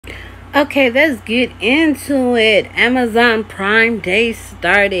Okay, let's get into it. Amazon Prime Day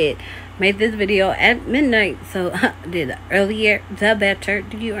started. Made this video at midnight, so the earlier the better.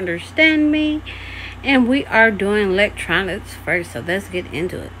 Do you understand me? And we are doing electronics first, so let's get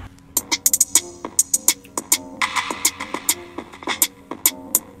into it.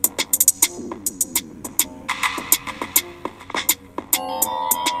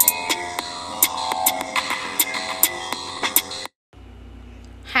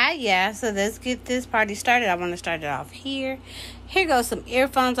 Yeah, so let's get this party started. I want to start it off here. Here goes some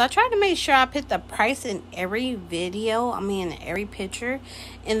earphones. I try to make sure I put the price in every video, every picture,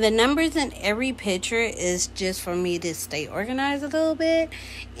 and the numbers in every picture is just for me to stay organized a little bit,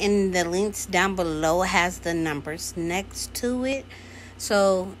 and the links down below has the numbers next to it,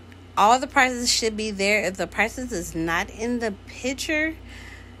 so all the prices should be there. If the prices is not in the picture,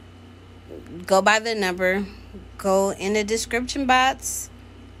 go by the number, go in the description box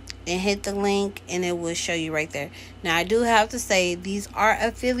and hit the link, and it will show you right there. Now, I do have to say, these are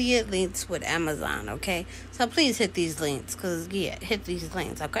affiliate links with Amazon, okay? So please hit these links, because, hit these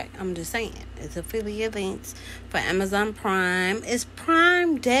links, okay? I'm just saying, it's affiliate links for Amazon Prime. It's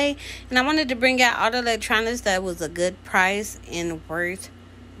Prime Day, and I wanted to bring out all the electronics that was a good price and worth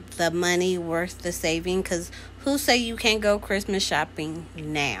the money, worth the saving, because who say you can't go Christmas shopping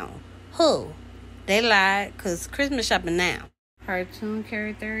now? Who? They lied, because Christmas shopping now. Cartoon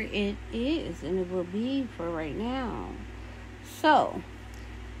character it is, and it will be for right now. So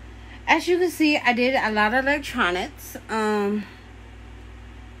as you can see, I did a lot of electronics,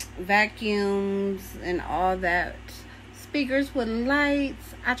 vacuums and all that, speakers with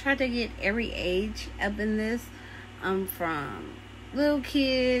lights. I tried to get every age up in this, from little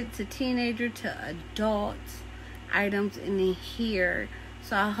kid to teenager to adult items in here.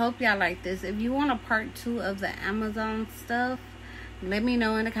 So I hope y'all like this. If you want a part 2 of the Amazon stuff, let me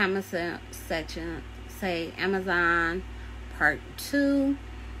know in the comment section. Say Amazon part 2.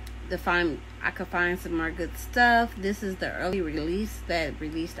 I could find some more good stuff. This is the early release that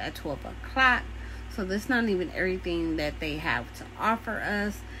released at 12 o'clock. So this is not even everything that they have to offer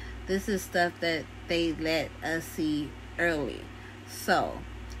us. This is stuff that they let us see early. So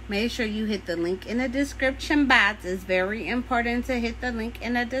make sure you hit the link in the description box. It's very important to hit the link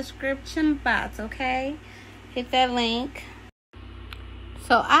in the description box, okay? Hit that link.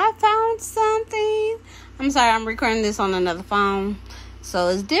 So I found something. I'm sorry, I'm recording this on another phone. So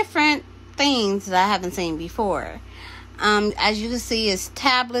it's different things that I haven't seen before. As you can see, it's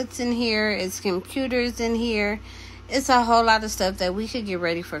tablets in here. It's computers in here. It's a whole lot of stuff that we could get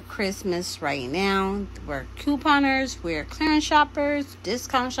ready for Christmas right now. We're couponers. We're clearance shoppers.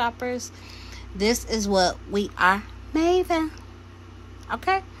 Discount shoppers. This is what we are made of.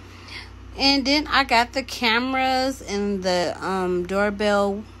 Okay? And then I got the cameras and the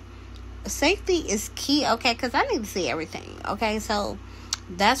doorbell. Safety is key, okay? Because I need to see everything, okay? So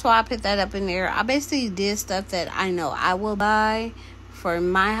that's why I put that up in there. I basically did stuff that I know I will buy for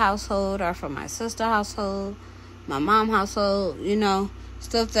my household or for my sister's household, my mom's household,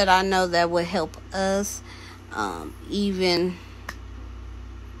 stuff that I know that would help us. Even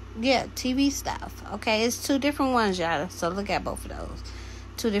TV stuff, okay? It's 2 different ones, y'all, so look at both of those.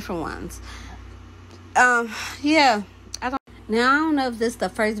 2 different ones. I don't know if this is the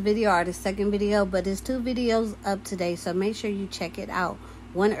first video or the second video, but it's 2 videos up today, so make sure you check it out.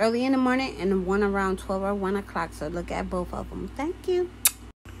 One early in the morning and one around 12 or 1 o'clock, so look at both of them. Thank you.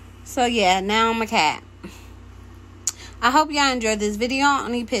 So now I'm a cat. I hope y'all enjoyed this video. I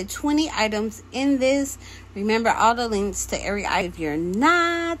only put 20 items in this. Remember all the links to every item. If you're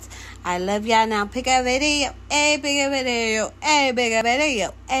not, I love y'all. Now pick a video. Pick a video. Pick a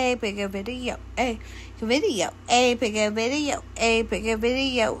video. Pick a video. Pick a video. Pick a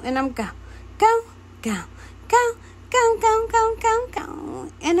video. And I'm go.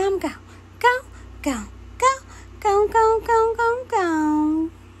 And I'm go.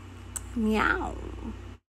 Meow.